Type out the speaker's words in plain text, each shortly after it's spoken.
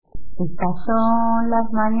Estas son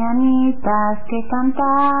las mañanitas que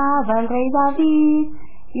cantaba el rey David,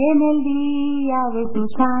 y en el día de tu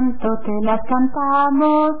santo te las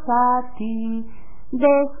cantamos a ti.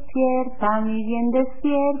 Despierta, mi bien,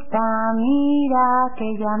 despierta, mira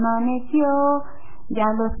que ya amaneció, ya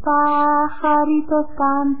los pajaritos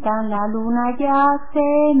cantan, la luna ya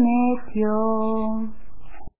se metió.